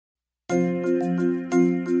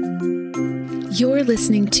You're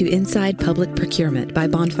listening to Inside Public Procurement by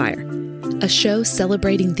Bonfire, a show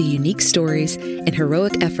celebrating the unique stories and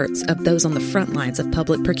heroic efforts of those on the front lines of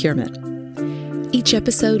public procurement. Each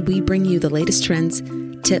episode, we bring you the latest trends,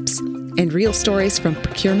 tips, and real stories from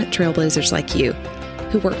procurement trailblazers like you,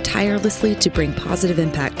 who work tirelessly to bring positive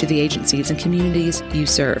impact to the agencies and communities you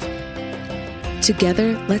serve.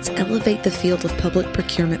 Together, let's elevate the field of public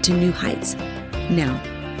procurement to new heights. Now,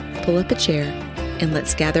 pull up a chair and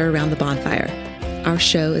let's gather around the bonfire. Our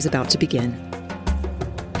show is about to begin.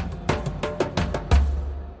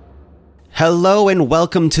 Hello and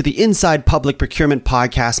welcome to the Inside Public Procurement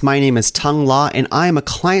Podcast. My name is Tung La and I am a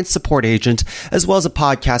client support agent as well as a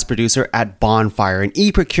podcast producer at Bonfire, an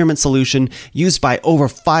e-procurement solution used by over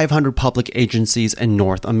 500 public agencies in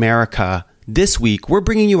North America. This week, we're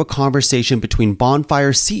bringing you a conversation between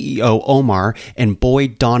Bonfire CEO Omar and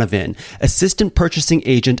Boyd Donovan, Assistant Purchasing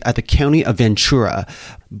Agent at the County of Ventura.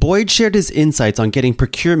 Boyd shared his insights on getting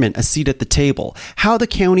procurement a seat at the table, how the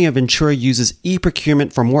County of Ventura uses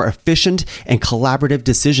e-procurement for more efficient and collaborative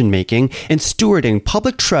decision-making, and stewarding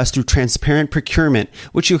public trust through transparent procurement,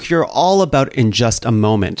 which you'll hear all about in just a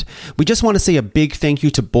moment. We just want to say a big thank you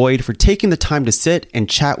to Boyd for taking the time to sit and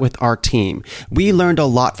chat with our team. We learned a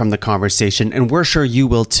lot from the conversation, and we're sure you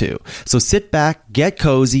will too. So sit back, get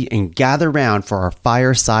cozy, and gather round for our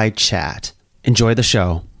fireside chat. Enjoy the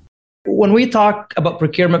show. When we talk about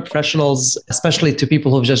procurement professionals, especially to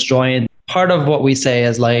people who've just joined, part of what we say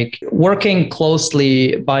is like working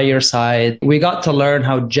closely by your side. We got to learn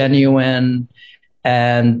how genuine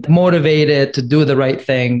and motivated to do the right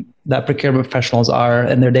thing that procurement professionals are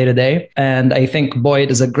in their day-to-day. And I think Boyd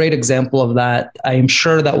is a great example of that. I am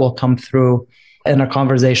sure that will come through in our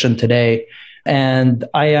conversation today. And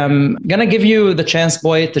I am going to give you the chance,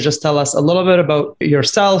 Boyd, to just tell us a little bit about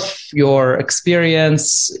yourself, your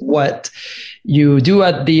experience, what you do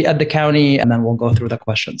at the county, and then we'll go through the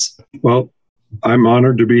questions. Well, I'm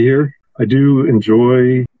honored to be here. I do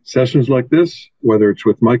enjoy sessions like this, whether it's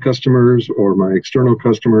with my customers or my external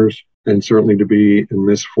customers, and certainly to be in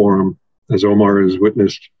this forum, as Omar has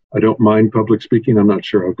witnessed. I don't mind public speaking. I'm not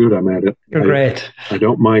sure how good I'm at it. You're great. I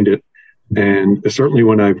don't mind it. And certainly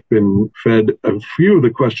when I've been fed a few of the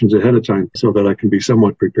questions ahead of time so that I can be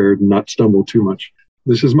somewhat prepared and not stumble too much.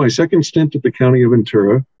 This is my second stint at the County of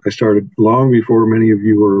Ventura. I started long before many of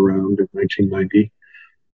you were around in 1990.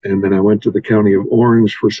 And then I went to the County of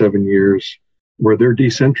Orange for 7 years where they're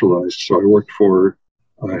decentralized. So I worked for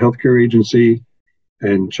a healthcare agency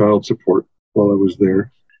and child support while I was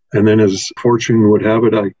there. And then as fortune would have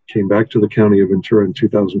it, I came back to the County of Ventura in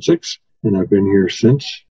 2006 and I've been here since.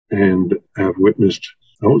 And have witnessed,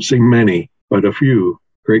 I won't say many, but a few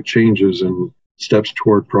great changes and steps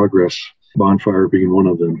toward progress, Bonfire being one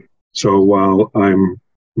of them. So while I'm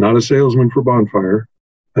not a salesman for Bonfire,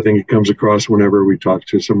 I think it comes across whenever we talk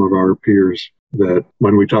to some of our peers that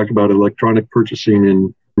when we talk about electronic purchasing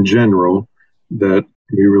in general, that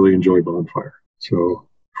we really enjoy Bonfire. So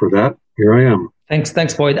for that, here I am.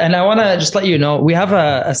 Thanks, Boyd. And I want to just let you know, we have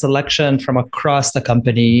a selection from across the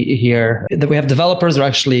company here. That we have developers who are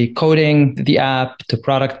actually coding the app, to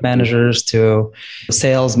product managers, to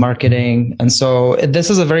sales, marketing. And so this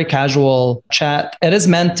is a very casual chat. It is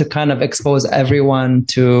meant to kind of expose everyone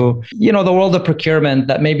to, the world of procurement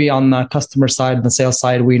that maybe on the customer side and the sales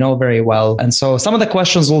side, we know very well. And so some of the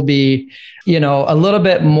questions will be, a little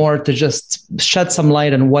bit more to just shed some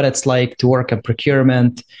light on what it's like to work in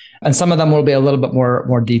procurement. And some of them will be a little bit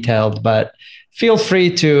more detailed, but feel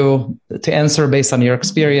free to answer based on your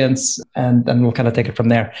experience, and then we'll kind of take it from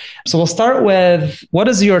there. So we'll start with, what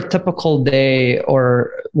does your typical day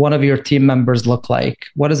or one of your team members look like?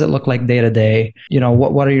 What does it look like day to day?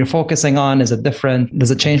 What are you focusing on? Is it different?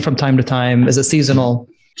 Does it change from time to time? Is it seasonal?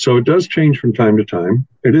 So it does change from time to time.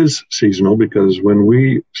 It is seasonal because when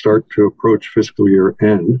we start to approach fiscal year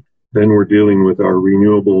end, then we're dealing with our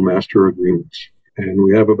renewable master agreements. And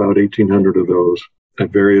we have about 1,800 of those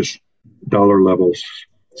at various dollar levels.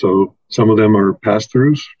 So some of them are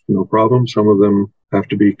pass-throughs, no problem. Some of them have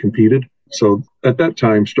to be competed. So at that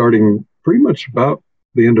time, starting pretty much about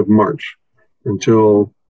the end of March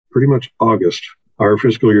until pretty much August, our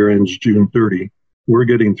fiscal year ends June 30, we're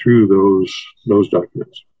getting through those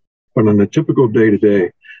documents. But on a typical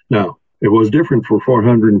day-to-day, now, it was different for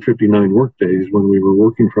 459 work days when we were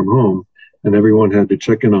working from home and everyone had to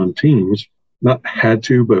check in on Teams. Not had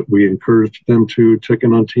to, but we encouraged them to check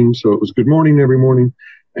in on Teams. So it was good morning every morning.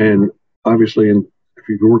 And obviously, if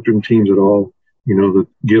you've worked in Teams at all, the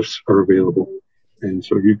gifts are available. And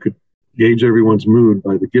so you could gauge everyone's mood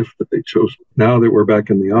by the gift that they chose. Now that we're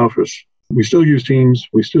back in the office, we still use Teams,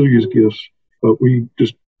 we still use gifts, but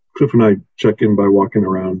Cliff and I check in by walking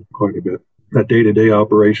around quite a bit. that day-to-day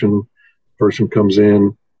operation. Person comes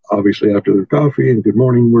in, obviously after their coffee and good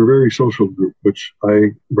morning. We're a very social group, which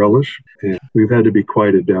I relish. And we've had to be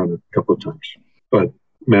quieted down a couple of times. But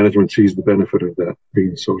management sees the benefit of that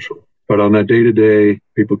being social. But on that day-to-day,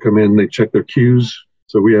 people come in, they check their queues.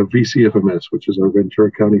 So we have VCFMS, which is our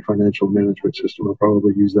Ventura County Financial Management System. I'll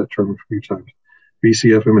probably use that term a few times.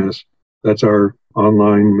 VCFMS, that's our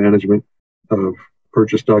online management of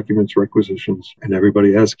purchase documents, requisitions, and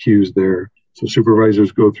everybody has queues there. So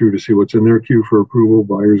supervisors go through to see what's in their queue for approval.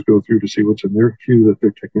 Buyers go through to see what's in their queue that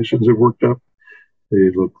their technicians have worked up. They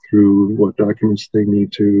look through what documents they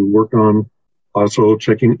need to work on. Also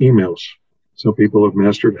checking emails. Some people have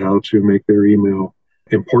mastered how to make their email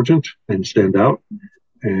important and stand out.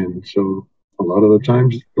 And so a lot of the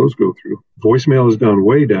times those go through. Voicemail has gone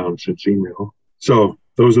way down since email. So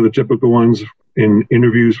those are the typical ones. In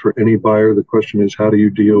interviews for any buyer, the question is, how do you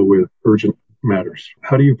deal with urgent matters?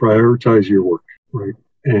 How do you prioritize your work, right?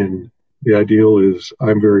 And the ideal is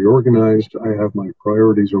I'm very organized. I have my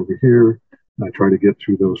priorities over here. I try to get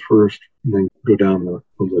through those first and then go down the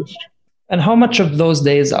list. And how much of those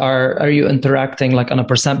days are you interacting like on a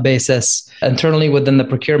percent basis internally within the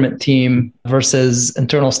procurement team versus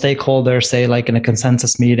internal stakeholders, say like in a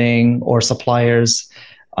consensus meeting, or suppliers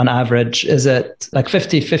on average? Is it like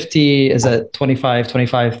 50-50? Is it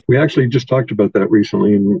 25-25? We actually just talked about that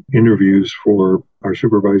recently in interviews for our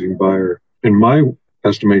supervising buyer. In my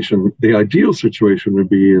estimation, the ideal situation would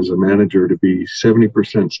be as a manager to be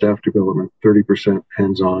 70% staff development, 30%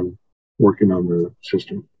 hands-on working on the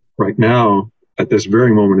system. Right now, at this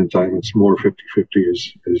very moment in time, it's more 50-50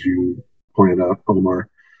 as you pointed out, Omar.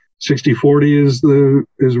 60-40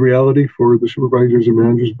 is reality for the supervisors and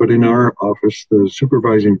managers, but in our office, the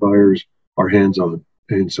supervising buyers are hands-on.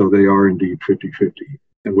 And so they are indeed 50-50,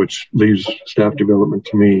 and which leaves staff development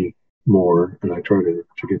to me more, and I try to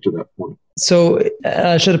get to that point. So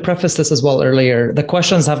I should have prefaced this as well earlier. The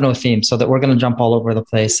questions have no theme, so that we're going to jump all over the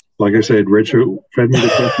place. Like I said, Rachel fed me the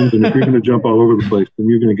questions, and if you're going to jump all over the place, then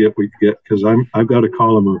you're going to get what you get, because I've got a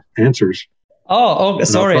column of answers. Oh,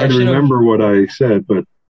 sorry. I'll try to remember what I said, but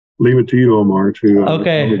leave it to you, Omar, to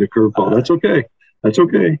the curveball. That's okay. That's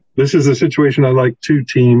okay. This is a situation I like to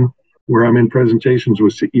team, where I'm in presentations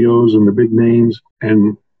with CEOs and the big names,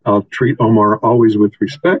 and I'll treat Omar always with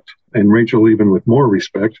respect, and Rachel even with more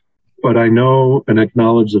respect. But I know and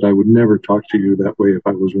acknowledge that I would never talk to you that way if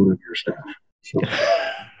I was one of your staff. So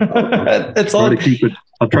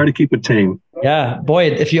I'll try to keep it tame. Yeah,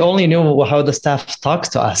 Boyd, if you only knew how the staff talks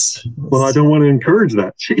to us. Well, I don't want to encourage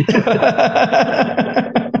that.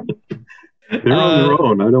 They're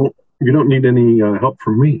on their own. You don't need any help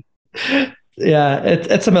from me. Yeah,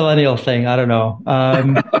 it's a millennial thing. I don't know.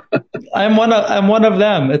 I'm one of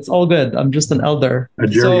them. It's all good. I'm just an elder. A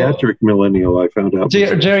geriatric millennial, I found out.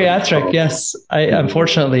 Geriatric, yes.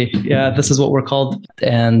 Unfortunately, this is what we're called.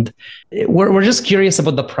 And we're just curious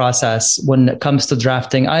about the process when it comes to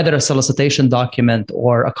drafting either a solicitation document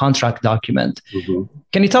or a contract document. Mm-hmm.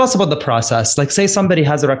 Can you tell us about the process? Like, say somebody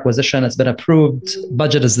has a requisition, it's been approved,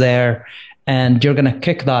 budget is there, and you're going to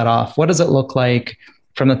kick that off. What does it look like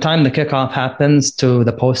from the time the kickoff happens to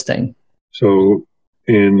the posting? So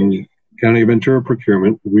in County of Ventura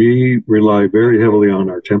Procurement, we rely very heavily on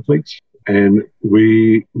our templates, and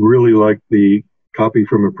we really like the copy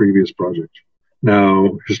from a previous project.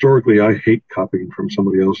 Now, historically, I hate copying from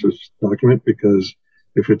somebody else's document, because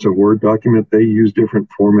if it's a Word document, they use different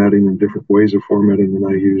formatting and different ways of formatting than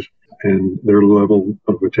I use, and their level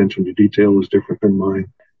of attention to detail is different than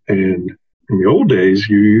mine. And in the old days,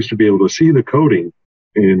 you used to be able to see the coding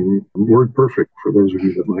in WordPerfect, for those of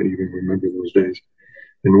you that might even remember those days.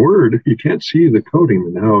 In Word, you can't see the coding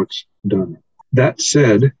and how it's done. That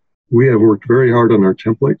said, we have worked very hard on our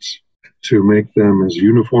templates to make them as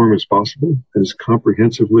uniform as possible, as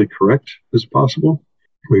comprehensively correct as possible.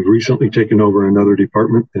 We've recently taken over another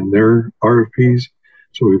department and their RFPs,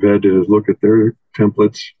 so we've had to look at their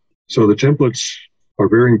templates. So the templates are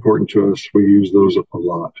very important to us. We use those a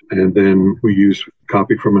lot. And then we use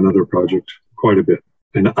copy from another project quite a bit.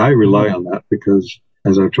 And I rely on that because,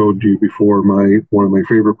 as I've told you before, one of my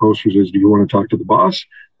favorite posters is, do you want to talk to the boss,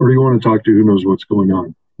 or do you want to talk to who knows what's going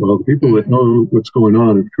on? Well, the people that know what's going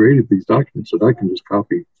on have created these documents that I can just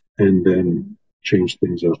copy and then change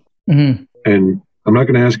things up. Mm-hmm. And I'm not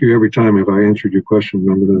going to ask you every time if I answered your question.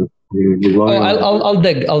 I'm going to rely on I'll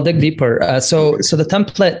dig deeper. So the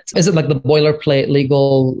template, is it like the boilerplate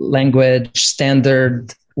legal language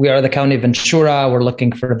standard? We are the County of Ventura. We're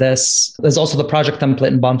looking for this. There's also the project template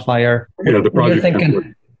in Bonfire. Yeah, the project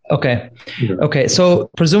template. Okay. Yeah. Okay. So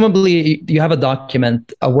presumably you have a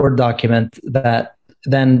document, a Word document that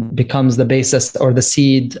then becomes the basis or the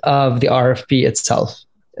seed of the RFP itself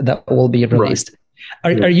that will be released.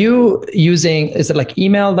 Right. Are you using, is it like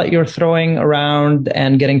email that you're throwing around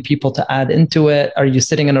and getting people to add into it? Are you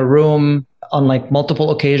sitting in a room on like multiple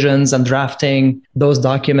occasions and drafting those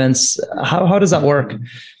documents? How does that work?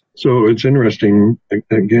 So it's interesting.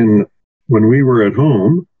 Again, when we were at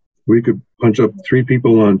home, we could punch up 3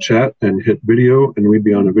 people on chat and hit video, and we'd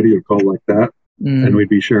be on a video call like that. And we'd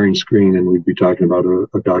be sharing screen, and we'd be talking about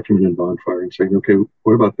a document in Bonfire and saying, okay,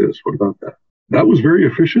 what about this? What about that? That was very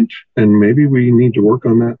efficient, and maybe we need to work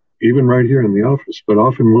on that even right here in the office. But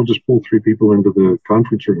often we'll just pull 3 people into the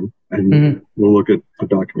conference room and we'll look at a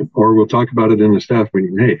document, or we'll talk about it in the staff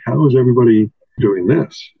meeting. Hey, how is everybody doing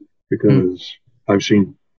this? Because I've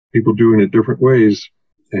seen people doing it different ways,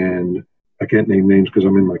 and I can't name names because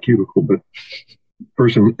I'm in my cubicle, but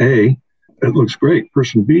person A, it looks great.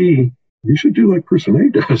 Person B, you should do like person A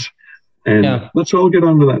does. And let's all get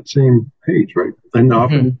onto that same page, right? And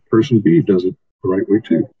often person B does it the right way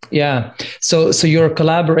too. Yeah. So you're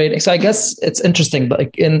collaborating. So I guess it's interesting, but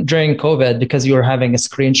like during COVID, because you were having a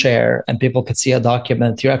screen share and people could see a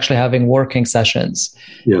document, you're actually having working sessions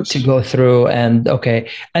to go through and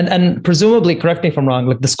and presumably, correct me if I'm wrong,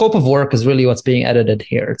 like the scope of work is really what's being edited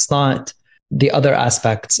here. It's not the other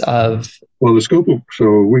aspects of. Well, the scope of,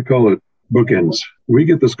 so we call it bookends. We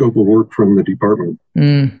get the scope of work from the department,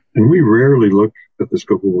 and we rarely look at the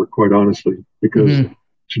scope of work, quite honestly, because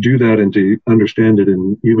to do that and to understand it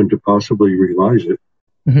and even to possibly revise it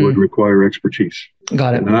would require expertise.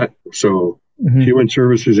 Got it. Human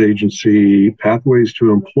Services Agency, pathways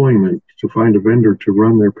to employment, to find a vendor to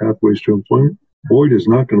run their pathways to employment, Boyd is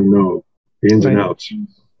not going to know the ins and outs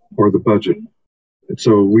or the budget. And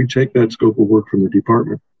so we take that scope of work from the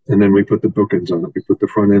department, and then we put the bookends on it. We put the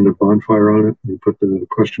front end of Bonfire on it. We put the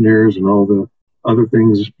questionnaires and all the other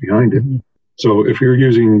things behind it. So if you're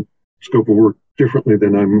using scope of work differently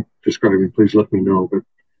than I'm describing, please let me know. But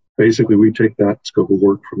basically, we take that scope of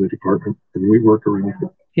work from the department and we work around it.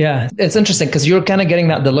 Yeah, it's interesting because you're kind of getting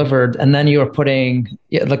that delivered, and then you're putting,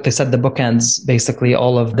 like they said, the bookends, basically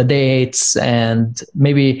all of the dates and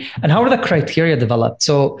how are the criteria developed?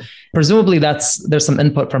 So presumably there's some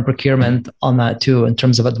input from procurement on that too, in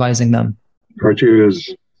terms of advising them. Criteria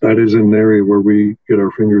that is an area where we get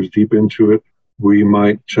our fingers deep into it. We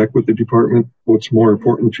might check with the department, what's more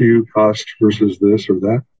important to you, cost versus this or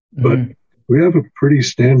that. But we have a pretty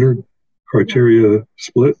standard criteria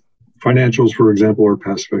split. Financials, for example, are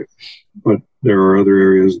pass-fail, but there are other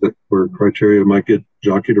areas where criteria might get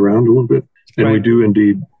jockeyed around a little bit. And we do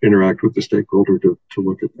indeed interact with the stakeholder to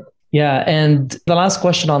look at that. Yeah. And the last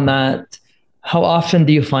question on that, how often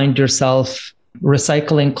do you find yourself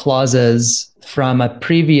recycling clauses from a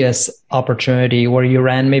previous opportunity where you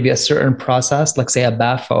ran maybe a certain process, like say a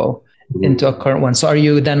BAFO, into a current one? So are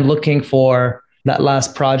you then looking for that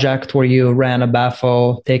last project where you ran a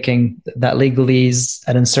BAFO, taking that legalese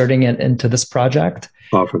and inserting it into this project?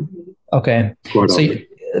 Often. Okay.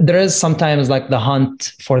 There is sometimes like the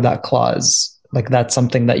hunt for that clause. Like that's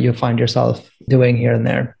something that you find yourself doing here and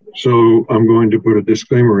there. So I'm going to put a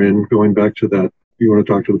disclaimer in, going back to that. Do you want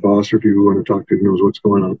to talk to the boss, or do you want to talk to who knows what's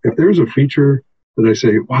going on? If there's a feature that I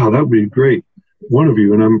say, wow, that would be great, one of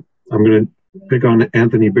you, and I'm going to pick on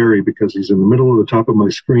Anthony Berry because he's in the middle of the top of my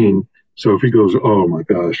screen. So if he goes, oh my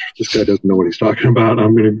gosh, this guy doesn't know what he's talking about,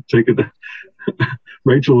 I'm going to take it.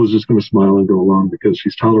 Rachel is just going to smile and go along because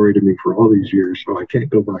she's tolerated me for all these years, so I can't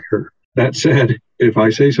go by her. That said, if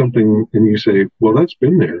I say something and you say, well, that's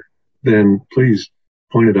been there, then please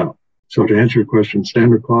point it out. So to answer your question,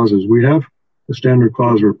 standard clauses, we have a standard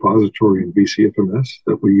clause repository in BCFMS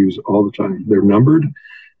that we use all the time. They're numbered.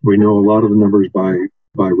 We know a lot of the numbers by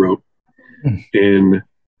rote. In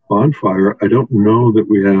Bonfire, I don't know that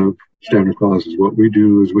we have standard clauses. What we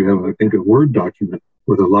do is we have, I think, a Word document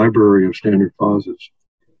with a library of standard clauses,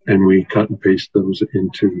 and we cut and paste those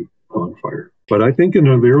into Bonfire. But I think in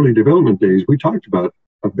the early development days, we talked about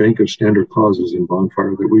a bank of standard clauses in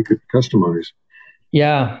Bonfire that we could customize.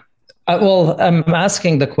 Yeah. Well, I'm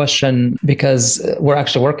asking the question because we're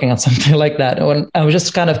actually working on something like that. I was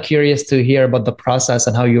just kind of curious to hear about the process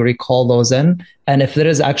and how you recall those in, and if there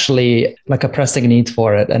is actually like a pressing need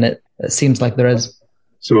for it. And it seems like there is.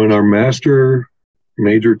 So in our master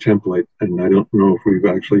major template, and I don't know if we've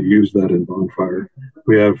actually used that in Bonfire,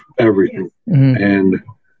 we have everything. And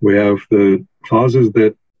we have the clauses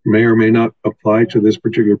that may or may not apply to this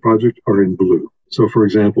particular project are in blue. So, for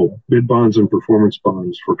example, bid bonds and performance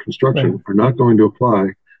bonds for construction are not going to apply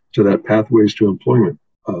to that pathways to employment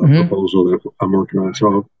proposal that I'm working on.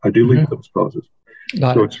 So I delete those clauses.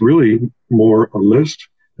 So it's really more a list,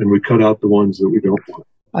 and we cut out the ones that we don't want.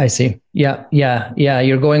 I see. Yeah.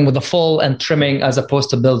 You're going with the full and trimming as opposed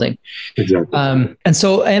to building. Exactly. And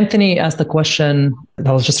so Anthony asked the question that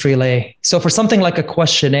I'll just relay. So for something like a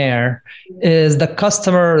questionnaire, is the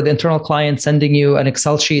customer or the internal client sending you an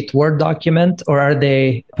Excel sheet, Word document, or are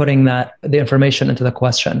they putting the information into the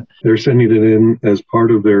question? They're sending it in as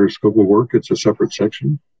part of their scope of work. It's a separate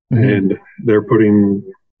section. Mm-hmm. And they're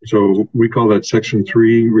so we call that section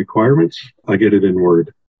 3 requirements. I get it in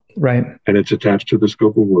Word. Right. And it's attached to the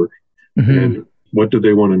scope of work. Mm-hmm. And what do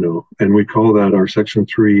they want to know? And we call that our section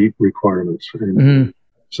 3 requirements. And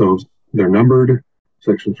so they're numbered,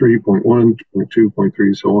 section 3.1, 0.2,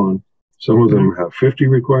 0.3, so on. Some of them have 50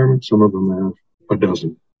 requirements. Some of them have a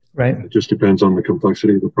dozen. Right. It just depends on the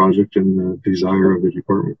complexity of the project and the desire of the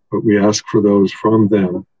department. But we ask for those from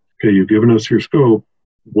them. Okay, you've given us your scope.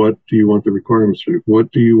 What do you want the requirements to do?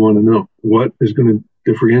 What do you want to know? What is going to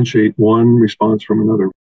differentiate one response from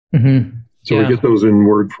another? Mm-hmm. So we get those in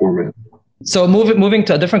Word format. So moving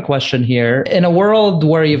to a different question here. In a world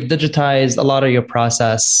where you've digitized a lot of your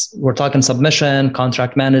process, we're talking submission,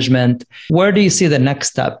 contract management, where do you see the next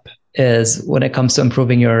step is when it comes to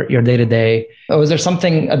improving your day-to-day? Or is there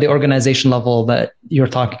something at the organization level that you're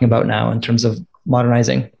talking about now in terms of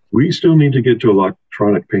modernizing? We still need to get to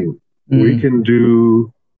electronic payment. We can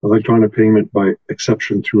do electronic payment by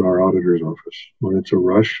exception through our auditor's office. When it's a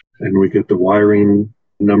rush and we get the wiring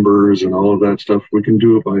numbers and all of that stuff, we can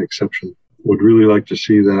do it by exception. Would really like to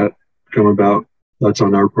see that come about. That's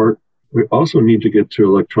on our part. We also need to get to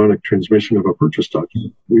electronic transmission of a purchase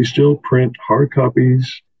document. We still print hard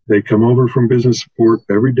copies. They come over from business support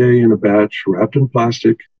every day in a batch wrapped in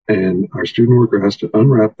plastic, and our student worker has to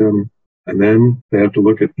unwrap them. And then they have to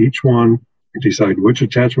look at each one, decide which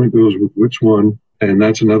attachment goes with which one. And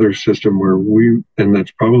that's another system where and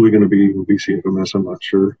that's probably going to be in VCFMS, I'm not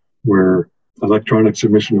sure, where electronic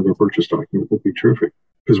submission of a purchase document would be terrific.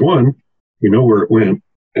 Because one, you know where it went.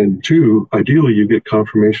 And two, ideally, you get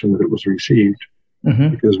confirmation that it was received. Mm-hmm.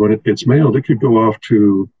 Because when it gets mailed, it could go off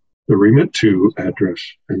to the remit to address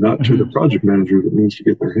and not to the project manager that needs to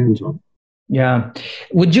get their hands on it. Yeah.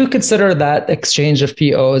 Would you consider that exchange of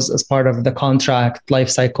POs as part of the contract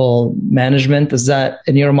lifecycle management? Is that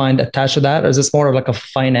in your mind attached to that? Or is this more of like a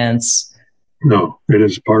finance? No, it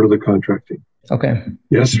is part of the contracting. Okay.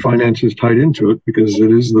 Yes, finance is tied into it because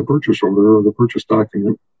it is the purchase order or the purchase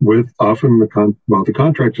document with often the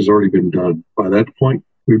contract has already been done. By that point,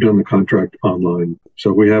 we've done the contract online.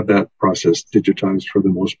 So we have that process digitized for the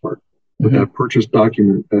most part. But that purchase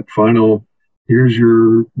document, that final, here's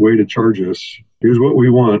your way to charge us, here's what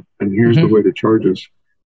we want, and here's the way to charge us.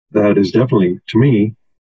 That is definitely, to me,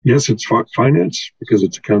 yes, it's finance because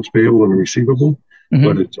it's accounts payable and receivable,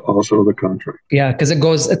 but it's also the contract. Yeah,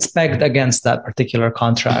 because it's pegged against that particular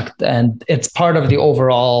contract, and it's part of the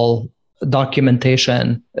overall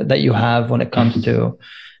documentation that you have when it comes to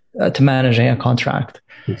managing a contract.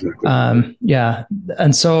 Exactly.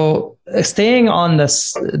 And so staying on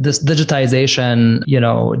this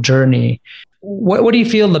digitization, journey, what do you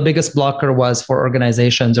feel the biggest blocker was for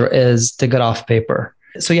organizations or is to get off paper?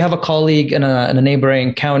 So you have a colleague in a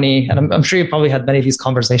neighboring county, and I'm sure you probably had many of these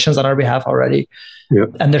conversations on our behalf already. Yep.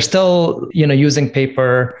 And they're still, using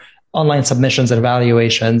paper, online submissions and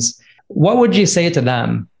evaluations. What would you say to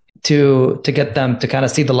them to get them to kind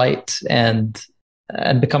of see the light and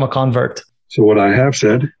become a convert? So what I have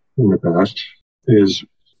said in the past is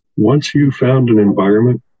once you found an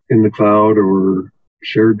environment in the cloud or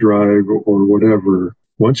shared drive or whatever,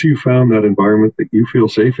 once you found that environment that you feel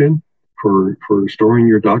safe in for storing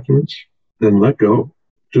your documents, then let go.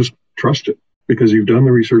 Just trust it because you've done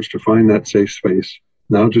the research to find that safe space.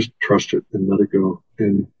 Now just trust it and let it go.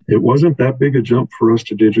 And it wasn't that big a jump for us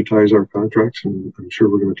to digitize our contracts. And I'm sure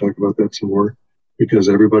we're going to talk about that some more because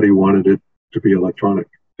everybody wanted it to be electronic.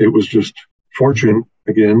 It was just fortunate,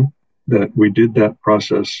 again, that we did that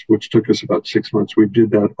process, which took us about 6 months. We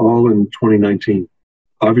did that all in 2019,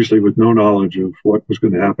 obviously with no knowledge of what was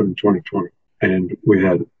going to happen in 2020. And we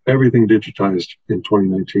had everything digitized in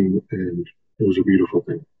 2019, and it was a beautiful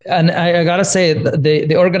thing. And I got to say,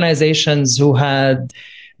 the organizations who had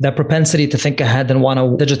the propensity to think ahead and want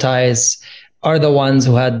to digitize are the ones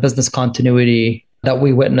who had business continuity that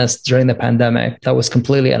we witnessed during the pandemic that was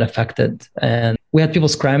completely unaffected. And we had people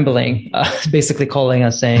scrambling, basically calling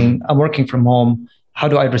us saying, I'm working from home. How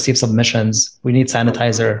do I receive submissions? We need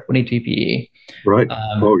sanitizer. We need PPE. Right.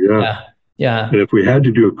 Yeah. And if we had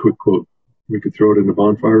to do a quick quote, we could throw it in the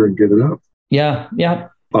bonfire and get it out. Yeah.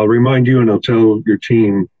 I'll remind you and I'll tell your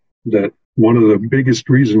team that one of the biggest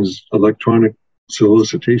reasons electronic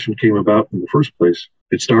solicitation came about in the first place,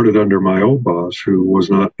 it started under my old boss, who was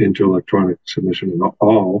not into electronic submission at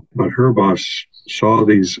all, but her boss saw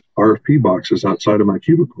these RFP boxes outside of my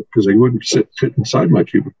cubicle because they wouldn't fit inside my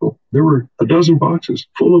cubicle. There were a dozen boxes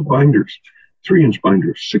full of binders, 3-inch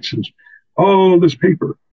binders, 6-inch, all this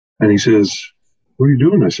paper. And he says, "What are you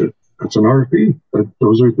doing?" I said, "That's an RFP.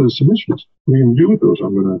 Those are the submissions. What are you going to do with those?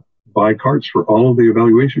 I'm going to buy carts for all of the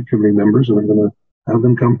evaluation committee members, and I'm going to have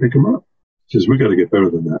them come pick them up." He says, "We got to get better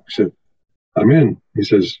than that." I said, "I'm in." He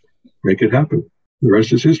says, "Make it happen. The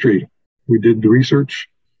rest is history." We did the research.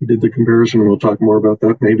 We did the comparison, and we'll talk more about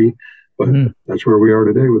that maybe. But that's where we are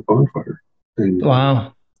today with Bonfire. And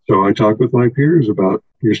wow. So I talk with my peers about,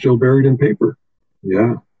 you're still buried in paper.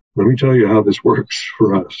 Yeah. Let me tell you how this works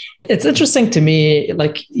for us. It's interesting to me,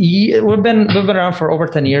 like we've been around for over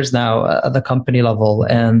 10 years now at the company level,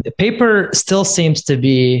 and paper still seems to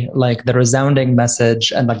be like the resounding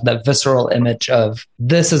message and like that visceral image of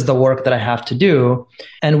this is the work that I have to do.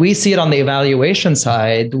 And we see it on the evaluation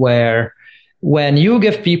side, where when you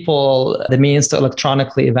give people the means to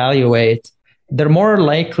electronically evaluate, they're more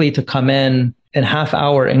likely to come in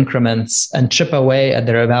half-hour increments and chip away at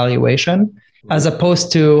their evaluation, as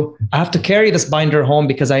opposed to, I have to carry this binder home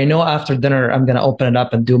because I know after dinner I'm going to open it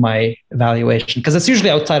up and do my evaluation, because it's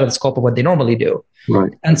usually outside of the scope of what they normally do.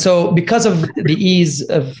 Right. And so because of the ease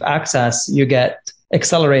of access, you get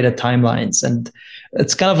accelerated timelines. And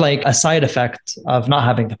it's kind of like a side effect of not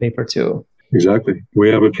having the paper too. Exactly. We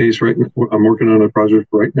have a case right now. I'm working on a project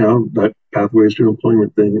right now, that Pathways to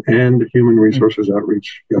Employment thing and human resources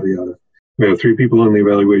outreach, yada, yada. We have 3 people on the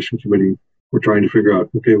evaluation committee. We're trying to figure out,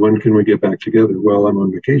 okay, when can we get back together? Well, I'm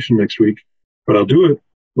on vacation next week, but I'll do it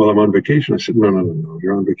while I'm on vacation. I said, no,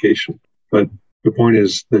 you're on vacation. But the point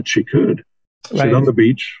is that she could sit on the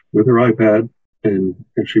beach with her iPad, and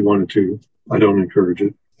if she wanted to, I don't encourage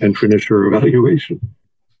it, and finish her evaluation.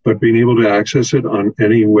 But being able to access it on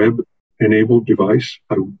any web-enabled device,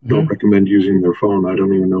 I don't recommend using their phone. I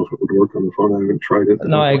don't even know if it would work on the phone. I haven't tried it.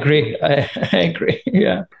 No, I agree. I agree.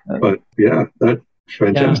 Yeah. But yeah, that's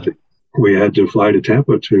fantastic. Yeah. We had to fly to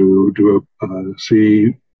Tampa to do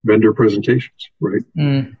see vendor presentations, right?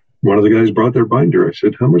 One of the guys brought their binder. I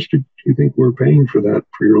said, "How much do you think we're paying for that,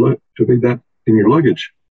 to be that in your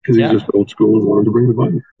luggage?" Because he's just old school and wanted to bring the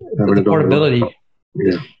binder. The portability.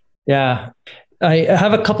 Yeah. I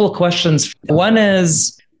have a couple of questions. One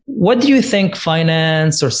is, what do you think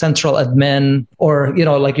finance or central admin, or,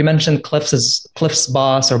 like you mentioned, Cliff's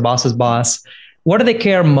boss or boss's boss, what do they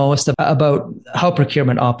care most about how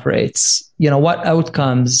procurement operates? What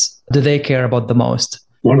outcomes do they care about the most?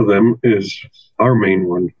 One of them is our main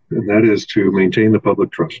one, and that is to maintain the public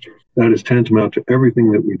trust. That is tantamount to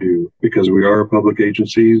everything that we do, because we are a public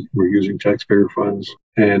agency. We're using taxpayer funds.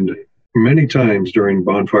 And many times during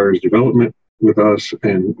Bonfire's development with us,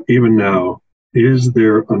 and even now, is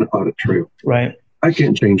there an audit trail? Right. I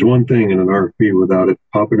can't change one thing in an RFP without it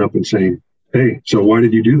popping up and saying, "Hey, so why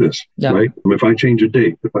did you do this?" Yeah. Right? If I change a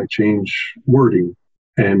date, if I change wording,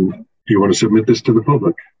 and do you want to submit this to the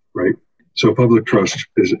public? Right? So public trust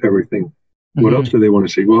is everything. What else do they want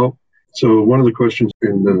to see? Well, so one of the questions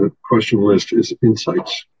in the question list is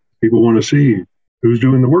insights. People want to see who's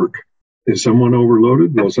doing the work. Is someone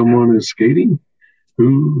overloaded while someone is skating?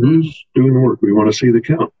 Who's doing the work? We want to see the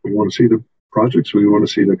count. We want to see the projects. We want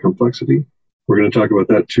to see the complexity. We're going to talk about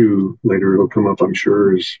that too later. It'll come up, I'm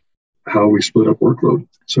sure, is how we split up workload.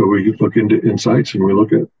 So we look into insights and we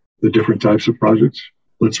look at the different types of projects.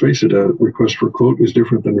 Let's face it, a request for quote is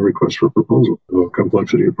different than a request for proposal. The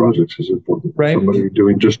complexity of projects is important. Right. Somebody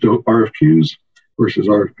doing just RFQs versus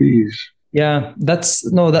RFPs. Yeah,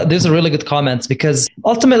 these are really good comments, because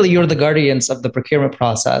ultimately you're the guardians of the procurement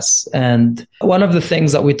process. And one of the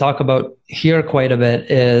things that we talk about here quite a bit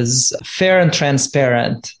is fair and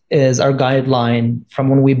transparent is our guideline from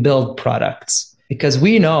when we build products, because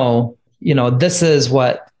we know, this is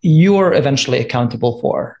what you're eventually accountable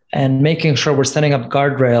for, and making sure we're setting up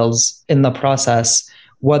guardrails in the process,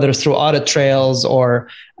 whether it's through audit trails or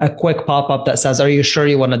a quick pop-up that says, "Are you sure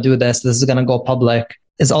you want to do this? This is going to go public,"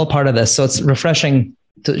 is all part of this. So it's refreshing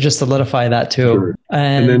to just solidify that too. Sure.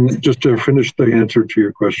 And then just to finish the answer to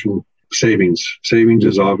your question, savings. Savings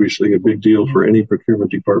is obviously a big deal for any procurement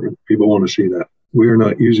department. People want to see that. We are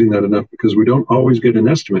not using that enough because we don't always get an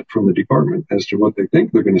estimate from the department as to what they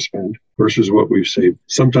think they're going to spend versus what we've saved.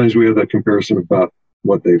 Sometimes we have that comparison about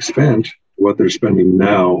what they've spent, what they're spending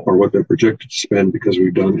now, or what they're projected to spend because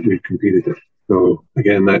we've competed it. So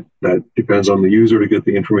again, that depends on the user to get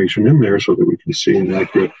the information in there so that we can see an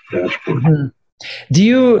accurate dashboard. Mm-hmm. Do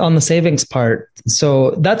you, on the savings part,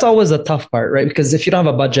 so that's always a tough part, right? Because if you don't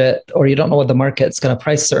have a budget or you don't know what the market's going to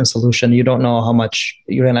price a certain solution, you don't know how much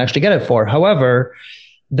you're going to actually get it for. However,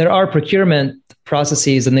 there are procurement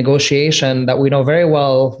processes and negotiation that we know very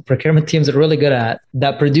well procurement teams are really good at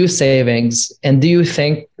that produce savings? And do you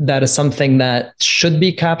think that is something that should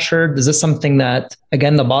be captured? Is this something that,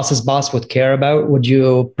 again, the boss's boss would care about? Would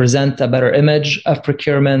you present a better image of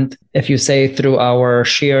procurement if you say through our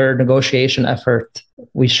sheer negotiation effort,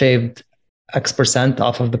 we shaved X%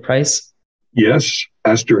 off of the price? Yes,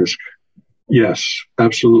 asterisk. Yes,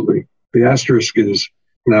 absolutely. The asterisk is,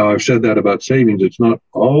 now I've said that about savings. It's not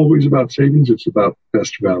always about savings. It's about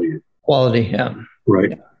best value. Quality, yeah.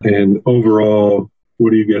 Right. Yeah. And overall,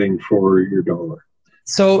 what are you getting for your dollar?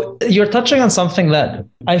 So you're touching on something that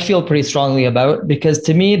I feel pretty strongly about, because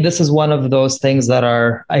to me, this is one of those things that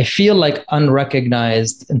are, I feel like,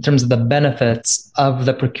 unrecognized in terms of the benefits of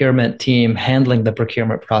the procurement team handling the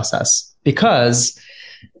procurement process. Because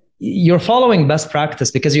you're following best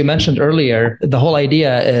practice, because you mentioned earlier, the whole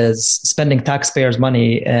idea is spending taxpayers'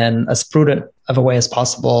 money in as prudent of a way as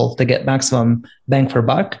possible to get maximum bang for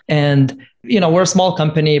buck. And, we're a small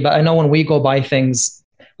company, but I know when we go buy things,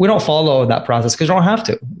 we don't follow that process because you don't have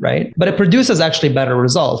to, right? But it produces actually better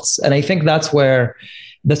results. And I think that's where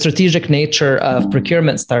the strategic nature of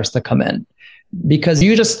procurement starts to come in, because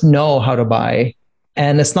you just know how to buy.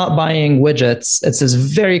 And it's not buying widgets. It's this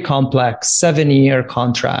very complex 7-year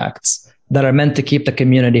contracts that are meant to keep the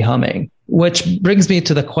community humming, which brings me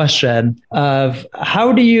to the question of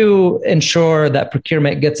how do you ensure that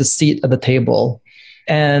procurement gets a seat at the table?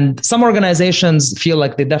 And some organizations feel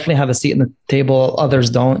like they definitely have a seat at the table.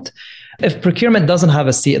 Others don't. If procurement doesn't have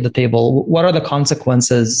a seat at the table, what are the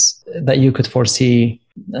consequences that you could foresee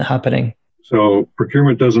happening? So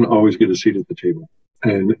procurement doesn't always get a seat at the table,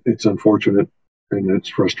 and it's unfortunate. And it's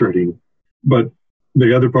frustrating. But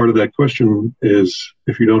the other part of that question is,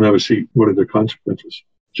 if you don't have a seat, what are the consequences?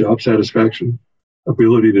 Job satisfaction,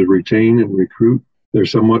 ability to retain and recruit, they're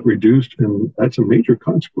somewhat reduced. And that's a major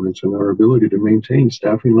consequence in our ability to maintain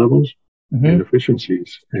staffing levels and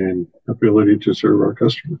efficiencies and ability to serve our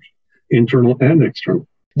customers, internal and external.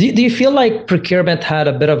 Do you feel like procurement had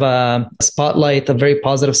a bit of a spotlight, a very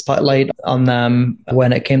positive spotlight on them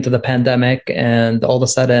when it came to the pandemic, and all of a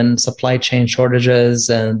sudden supply chain shortages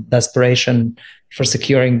and desperation for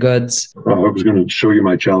securing goods? I was going to show you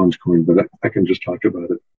my challenge coin, but I can just talk about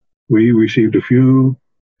it. We received a few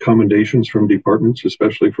commendations from departments,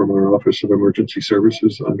 especially from our Office of Emergency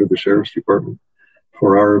Services under the Sheriff's Department,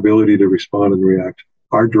 for our ability to respond and react.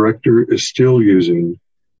 Our director is still using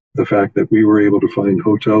the fact that we were able to find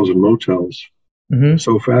hotels and motels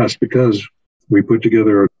so fast because we put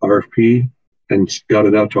together an RFP and got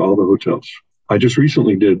it out to all the hotels. I just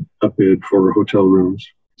recently did a bid for hotel rooms.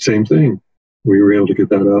 Same thing. We were able to get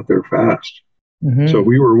that out there fast. So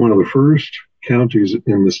we were one of the first counties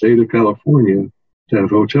in the state of California to have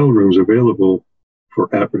hotel rooms available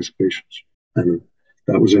for at-risk patients. And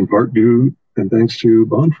that was in part due and thanks to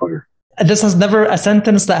Bonfire. This has never, a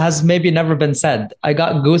sentence that has maybe never been said. I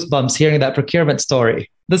got goosebumps hearing that procurement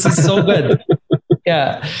story. This is so good.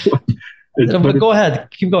 Yeah. But go ahead.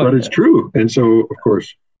 Keep going. But it's true. And so, of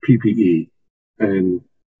course, PPE and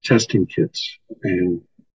testing kits. And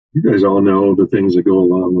you guys all know the things that go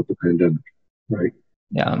along with the pandemic, right?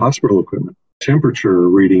 Yeah. Hospital equipment, temperature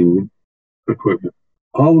reading equipment.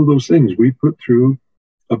 All of those things we put through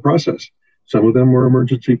a process. Some of them were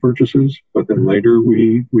emergency purchases, but then later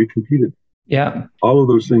we competed. Yeah. All of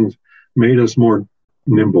those things made us more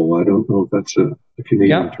nimble. I don't know if that's a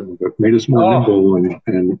Canadian term, but made us more nimble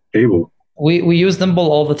and able. We use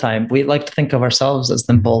nimble all the time. We like to think of ourselves as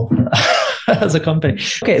nimble as a company.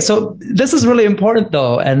 Okay, so this is really important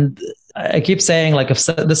though. And I keep saying, like, if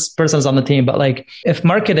this person is on the team, but like if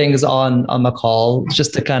marketing is on the call,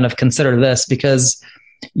 just to kind of consider this, because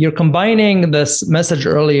you're combining this message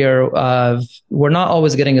earlier of we're not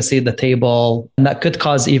always getting a seat at the table, and that could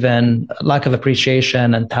cause even lack of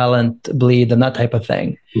appreciation and talent bleed and that type of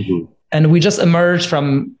thing. And we just emerged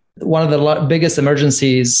from one of the biggest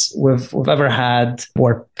emergencies we've ever had,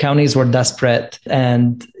 where counties were desperate,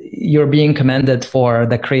 and you're being commended for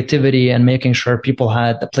the creativity and making sure people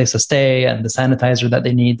had a place to stay and the sanitizer that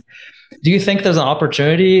they need. Do you think there's an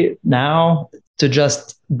opportunity now to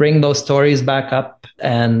just bring those stories back up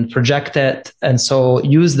and project it, and so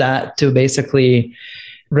use that to basically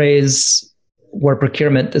raise where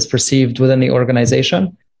procurement is perceived within the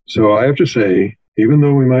organization? So I have to say, even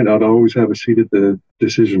though we might not always have a seat at the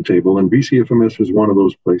decision table, and BCFMS is one of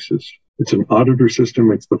those places. It's an auditor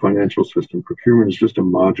system. It's the financial system. Procurement is just a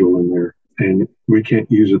module in there, and we can't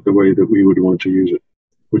use it the way that we would want to use it,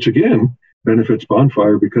 which again benefits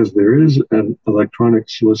Bonfire because there is an electronic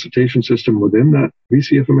solicitation system within that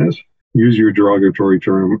BCFMS. Use your derogatory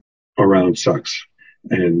term around sucks,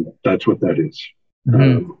 and that's what that is.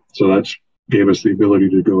 So gave us the ability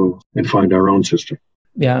to go and find our own system.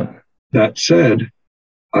 Yeah. That said,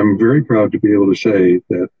 I'm very proud to be able to say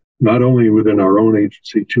that not only within our own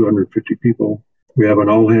agency, 250 people, we have an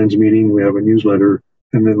all-hands meeting, we have a newsletter,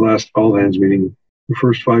 and the last all-hands meeting, the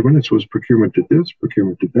first 5 minutes was procurement did this,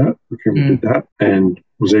 procurement did that, procurement did that, and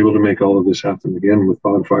was able to make all of this happen again with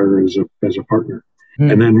Bonfire as a partner.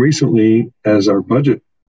 And then recently, as our budget,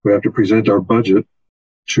 we have to present our budget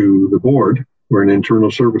to the board. We're an internal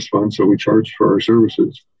service fund, so we charge for our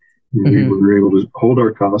services. We were able to hold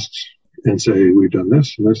our costs and say, we've done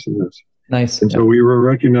this and this and this. Nice. And so we were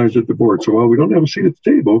recognized at the board. So while we don't have a seat at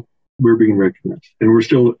the table, we're being recognized and we're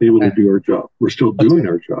still able to do our job. We're still doing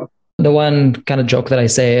our job. The one kind of joke that I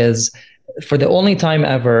say is, for the only time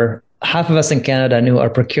ever, half of us in Canada knew our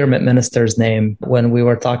procurement minister's name when we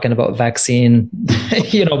were talking about vaccine,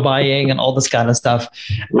 buying and all this kind of stuff.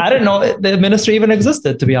 I didn't know the ministry even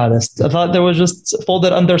existed, to be honest. I thought there was just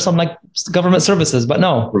folded under some like government services, but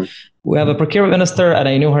no. Right. We have a procurement minister and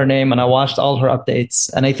I knew her name and I watched all her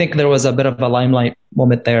updates. And I think there was a bit of a limelight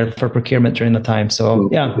moment there for procurement during the time. So,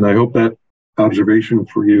 yeah. And I hope that observation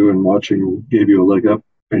for you and watching gave you a leg up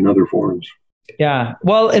in other forums. Yeah,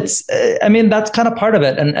 well, that's kind of part of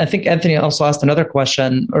it. And I think Anthony also asked another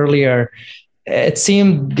question earlier. It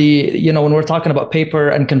seemed when we're talking about paper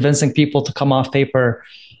and convincing people to come off paper,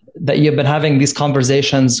 that you've been having these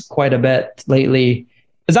conversations quite a bit lately.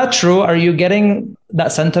 Is that true? Are you getting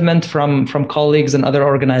that sentiment from colleagues and other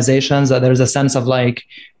organizations that there's a sense of like,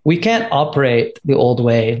 we can't operate the old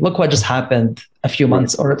way. Look what just happened a few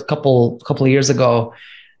months or a couple of years ago.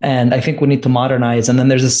 And I think we need to modernize. And then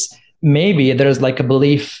maybe there's like a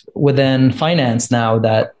belief within finance now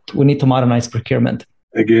that we need to modernize procurement.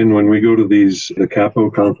 Again, when we go to the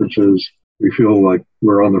CAPO conferences, we feel like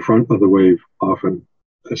we're on the front of the wave often,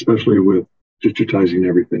 especially with digitizing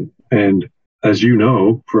everything. And as you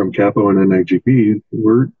know, from CAPO and NIGP,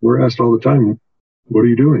 we're asked all the time, what are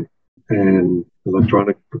you doing? And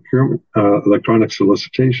electronic procurement, electronic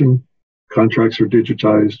solicitation, contracts are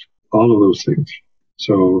digitized, all of those things.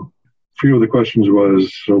 So few of the questions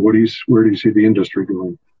was, so where do you see the industry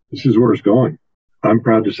going? This is where it's going. I'm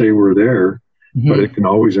proud to say we're there, but it can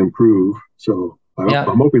always improve. So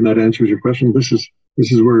I'm hoping that answers your question. This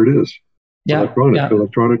is where it is. Yeah.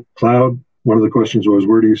 Electronic cloud. One of the questions was,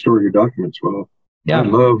 where do you store your documents? Well, I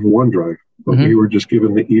love OneDrive, but we were just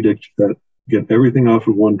given the edict that get everything off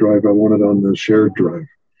of OneDrive. I want it on the shared drive.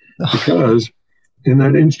 Because in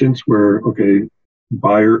that instance where,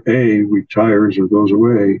 buyer A retires or goes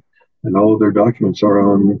away, and all of their documents are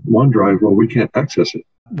on OneDrive, well, we can't access it.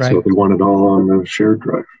 Right. So they want it all on a shared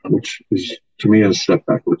drive, which is, to me, a step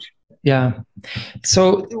backwards. Yeah.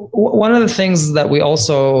 So one of the things that we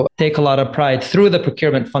also take a lot of pride through the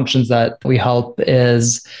procurement functions that we help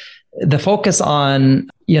is the focus on,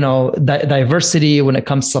 diversity when it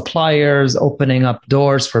comes to suppliers, opening up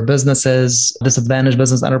doors for businesses, disadvantaged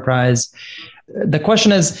business enterprise. The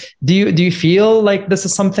question is, do you feel like this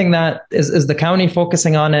is something that is the county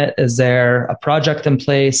focusing on it? Is there a project in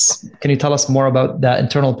place? Can you tell us more about that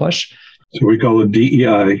internal push? So we call it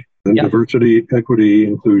DEI, diversity, equity,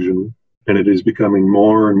 inclusion, and it is becoming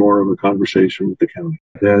more and more of a conversation with the county.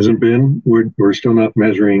 It hasn't been. We're still not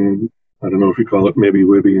measuring, I don't know if you call it maybe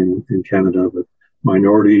WIBI in Canada, but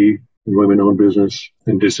minority and women-owned business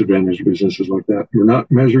and disadvantaged businesses like that. We're not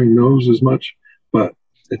measuring those as much, but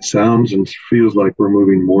it sounds and feels like we're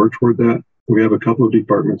moving more toward that. We have a couple of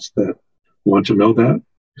departments that want to know that.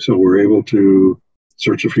 So we're able to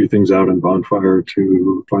search a few things out in Bonfire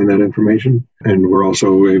to find that information. And we're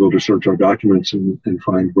also able to search our documents and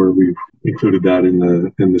find where we've included that in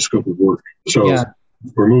the scope of work. So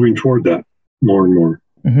we're moving toward that more and more.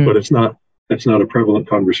 But it's not a prevalent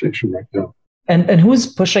conversation right now. And who's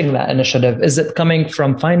pushing that initiative? Is it coming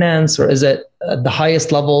from finance or is it the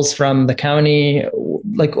highest levels from the county?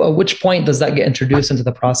 Like, at which point does that get introduced into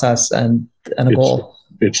the process and a goal?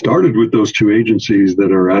 It started with those two agencies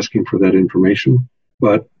that are asking for that information.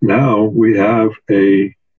 But now we have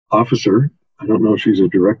a officer. I don't know if she's a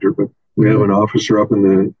director, but we have an officer up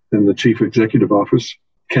in the chief executive office.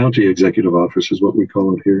 County executive office is what we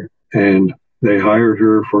call it here. And they hired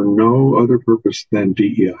her for no other purpose than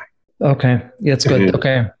DEI. Okay. That's good. And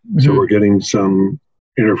okay. So we're getting some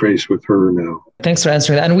interface with her now. Thanks for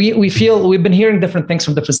answering that. And we feel we've been hearing different things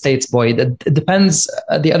from different states, Boyd. It depends.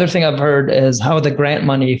 The other thing I've heard is how the grant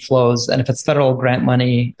money flows. And if it's federal grant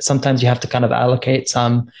money, sometimes you have to kind of allocate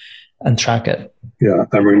some and track it. Yeah,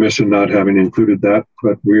 I'm remiss in not having included that,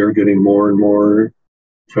 but we are getting more and more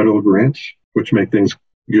federal grants, which make things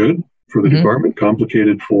good for the department,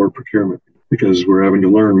 complicated for procurement, because we're having to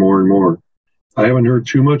learn more and more. I haven't heard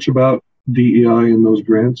too much about DEI in those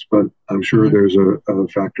grants, but I'm sure there's a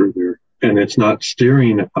factor there. And it's not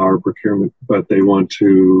steering our procurement, but they want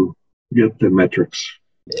to get the metrics.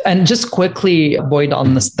 And just quickly, Boyd,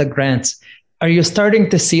 on the grants, are you starting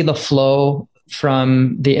to see the flow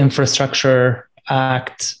from the Infrastructure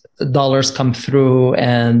Act dollars come through?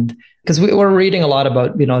 And because we're reading a lot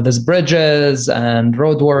about, there's bridges and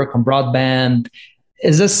road work and broadband.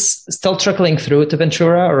 Is this still trickling through to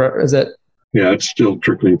Ventura, or is it? Yeah, it's still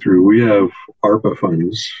trickling through. We have ARPA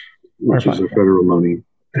funds, which is a federal money,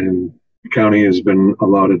 and the county has been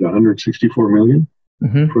allotted $164 million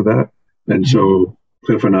for that. And so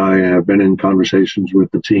Cliff and I have been in conversations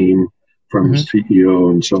with the team from the CEO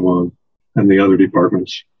and so on, and the other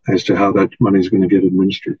departments as to how that money is going to get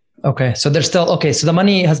administered. Okay. So there's still, so the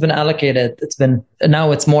money has been allocated.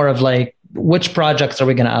 Now it's more of like, which projects are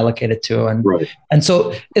we going to allocate it to? And, right. And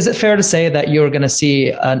so is it fair to say that you're going to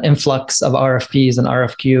see an influx of RFPs and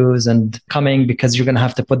RFQs and coming because you're going to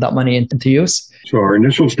have to put that money into use? So our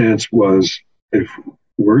initial stance was, if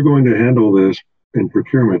we're going to handle this in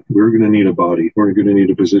procurement, we're going to need a body. We're going to need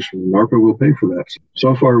a position, and ARPA will pay for that.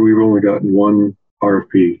 So far, we've only gotten one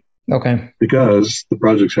RFP. Okay. Because the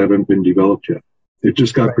projects haven't been developed yet. It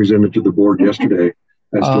just got presented to the board yesterday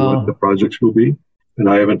as to what the projects will be. And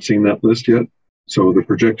I haven't seen that list yet. So the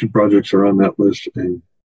projected projects are on that list, and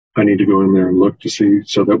I need to go in there and look to see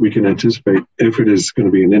so that we can anticipate if it is going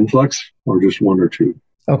to be an influx or just one or two.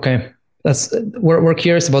 Okay. We're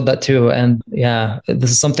curious about that too. And yeah,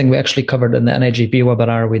 this is something we actually covered in the NIGP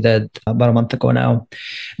webinar we did about a month ago now.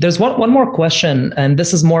 There's one more question, and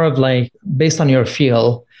this is more of like based on your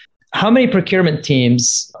feel. How many procurement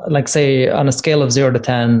teams, like say on a scale of 0 to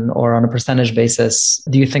 10 or on a percentage basis,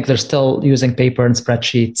 do you think they're still using paper and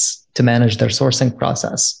spreadsheets to manage their sourcing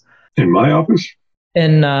process? In my office?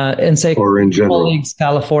 In say, or in general? Colleagues,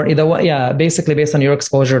 California, basically based on your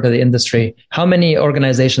exposure to the industry, how many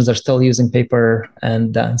organizations are still using paper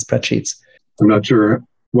and spreadsheets? I'm not sure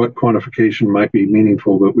what quantification might be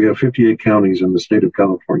meaningful, but we have 58 counties in the state of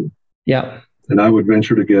California. Yeah. And I would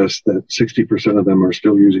venture to guess that 60% of them are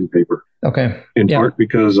still using paper. Okay. In part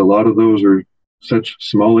because a lot of those are such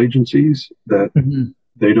small agencies that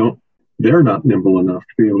they're not nimble enough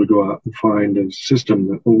to be able to go out and find a system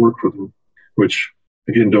that will work for them, which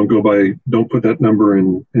again, don't put that number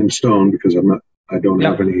in stone because I don't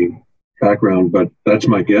have any background, but that's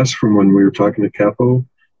my guess from when we were talking to Capo,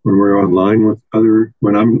 when we're online with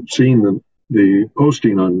when I'm seeing the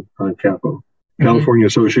posting on Capo. California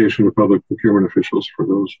Association of Public Procurement Officials, for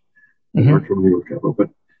those who aren't familiar with Capo. But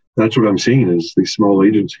that's what I'm seeing is these small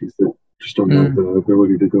agencies that just don't have the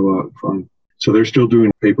ability to go out and find. So they're still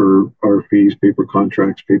doing paper RFPs, paper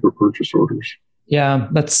contracts, paper purchase orders. Yeah,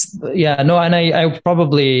 and I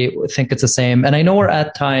probably think it's the same. And I know we're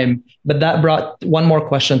at time, but that brought one more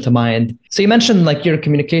question to mind. So you mentioned like your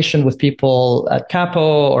communication with people at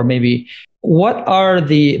Capo, or maybe what are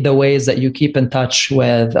the ways that you keep in touch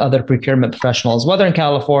with other procurement professionals, whether in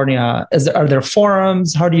California? Are there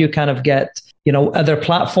forums? How do you kind of get, other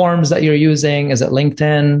platforms that you're using? Is it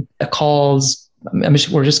LinkedIn, calls?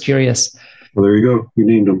 We're just curious. Well, there you go. You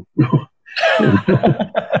named them.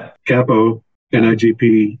 Capo,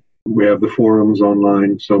 NIGP, we have the forums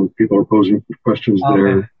online. So people are posing questions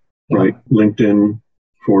there, right? LinkedIn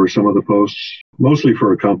for some of the posts, mostly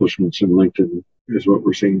for accomplishments in LinkedIn is what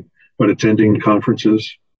we're seeing. But attending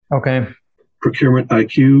conferences. Okay. Procurement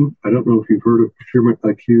IQ. I don't know if you've heard of Procurement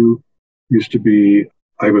IQ. Used to be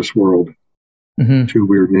IBIS World. Two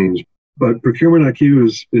weird names. But Procurement IQ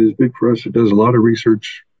is big for us. It does a lot of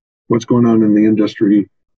research. What's going on in the industry?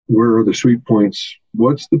 Where are the sweet points?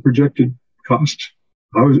 What's the projected cost?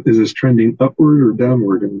 How is this trending upward or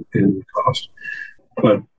downward in cost?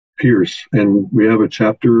 But peers. And we have a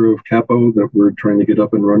chapter of Capo that we're trying to get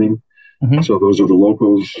up and running. So those are the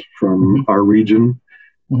locals from our region.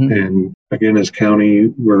 And again, as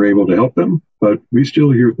county, we're able to help them, but we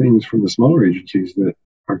still hear things from the smaller agencies that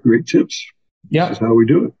are great tips. Yeah. This is how we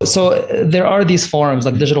do it. So there are these forums,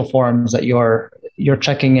 like digital forums that you're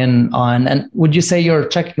checking in on. And would you say you're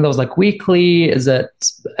checking those like weekly? Is it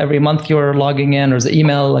every month you're logging in, or is it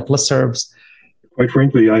email, like listservs? Quite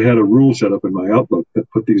frankly, I had a rule set up in my Outlook that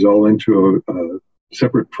put these all into a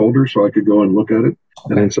separate folder so I could go and look at it.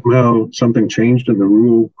 And then somehow something changed and the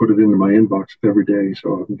rule put it into my inbox every day.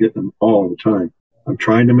 So I'm getting them all the time. I'm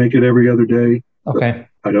trying to make it every other day. Okay.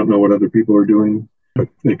 I don't know what other people are doing, but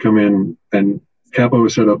they come in, and Capo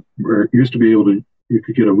is set up where it used to be you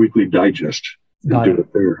could get a weekly digest and do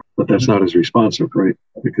it there. But that's not as responsive, right?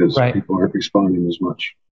 Because people aren't responding as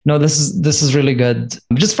much. No, this is really good.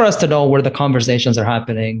 Just for us to know where the conversations are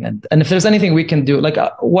happening, and if there's anything we can do. Like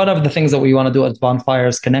one of the things that we want to do at Bonfire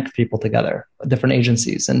is connect people together, different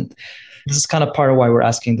agencies, and this is kind of part of why we're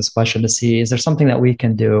asking this question, to see is there something that we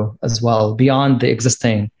can do as well beyond the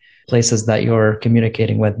existing places that you're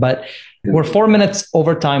communicating with. But we're 4 minutes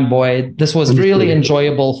over time, Boyd. This was really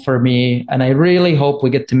enjoyable for me, and I really hope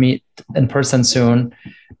we get to meet in person soon.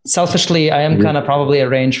 Selfishly, I am kind of probably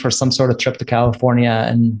arrange for some sort of trip to California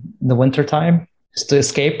in the wintertime just to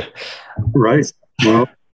escape. Right. Well,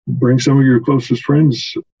 bring some of your closest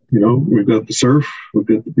friends. We've got the surf, we've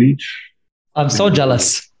got the beach. I'm so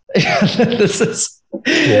jealous. This is,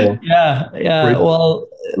 yeah. Great. Well,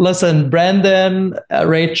 listen, Brandon,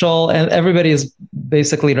 Rachel, and everybody is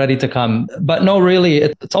basically ready to come. But no, really,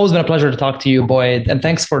 it's always been a pleasure to talk to you, Boyd. And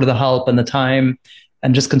thanks for the help and the time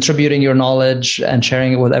and just contributing your knowledge and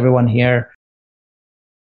sharing it with everyone here.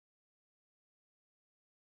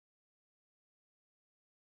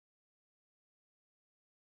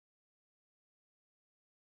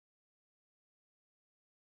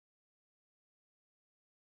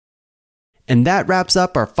 And that wraps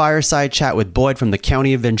up our fireside chat with Boyd from the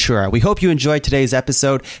County of Ventura. We hope you enjoyed today's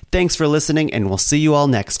episode. Thanks for listening, and we'll see you all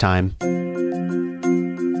next time.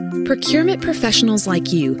 Procurement professionals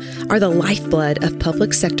like you are the lifeblood of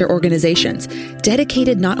public sector organizations,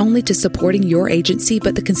 dedicated not only to supporting your agency,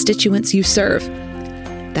 but the constituents you serve.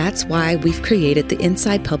 That's why we've created the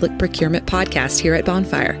Inside Public Procurement podcast here at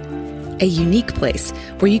Bonfire, a unique place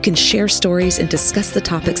where you can share stories and discuss the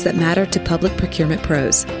topics that matter to public procurement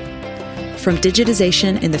pros. From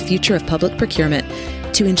digitization and the future of public procurement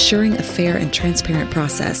to ensuring a fair and transparent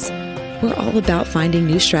process, we're all about finding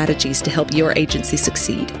new strategies to help your agency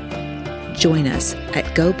succeed. Join us at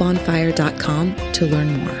gobonfire.com to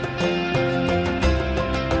learn more.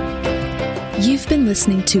 You've been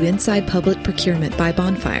listening to Inside Public Procurement by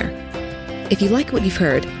Bonfire. If you like what you've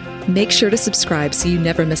heard, make sure to subscribe so you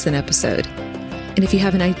never miss an episode. And if you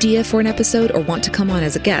have an idea for an episode or want to come on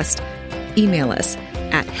as a guest, email us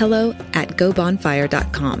at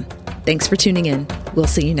hello@gobonfire.com. Thanks for tuning in. We'll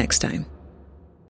see you next time.